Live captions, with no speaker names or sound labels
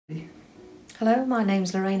Hello, my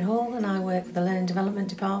name's Lorraine Hall and I work for the Learning Development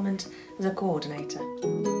Department as a coordinator.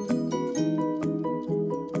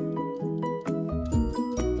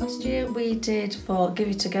 Last year we did, for Give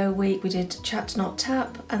It a Go week, we did Chat Not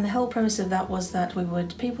Tap, and the whole premise of that was that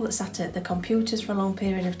people that sat at the computers for a long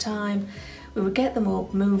period of time, we would get them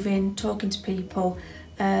up, moving, talking to people,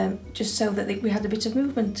 just so that we had a bit of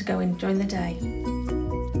movement to go in during the day.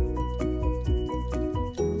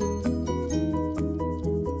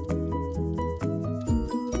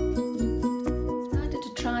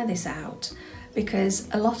 Try this out because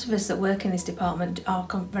a lot of us that work in this department are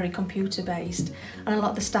very computer based, and a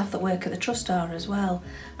lot of the staff that work at the trust are as well,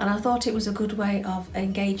 and I thought it was a good way of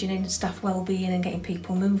engaging in staff wellbeing and getting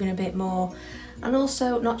people moving a bit more, and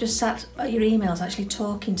also not just sat at your emails, actually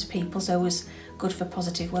talking to people, so it was good for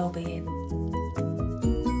positive wellbeing.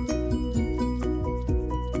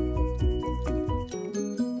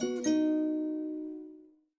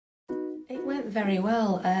 Very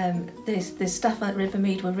well. The staff at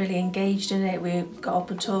Rivermead were really engaged in it. We got up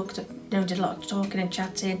and talked, did a lot of talking and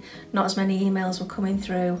chatting. Not as many emails were coming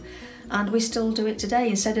through, and we still do it today.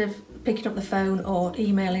 Instead of picking up the phone or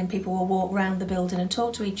emailing, people will walk around the building and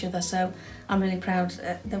talk to each other. So I'm really proud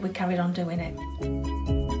that we carried on doing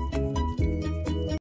it.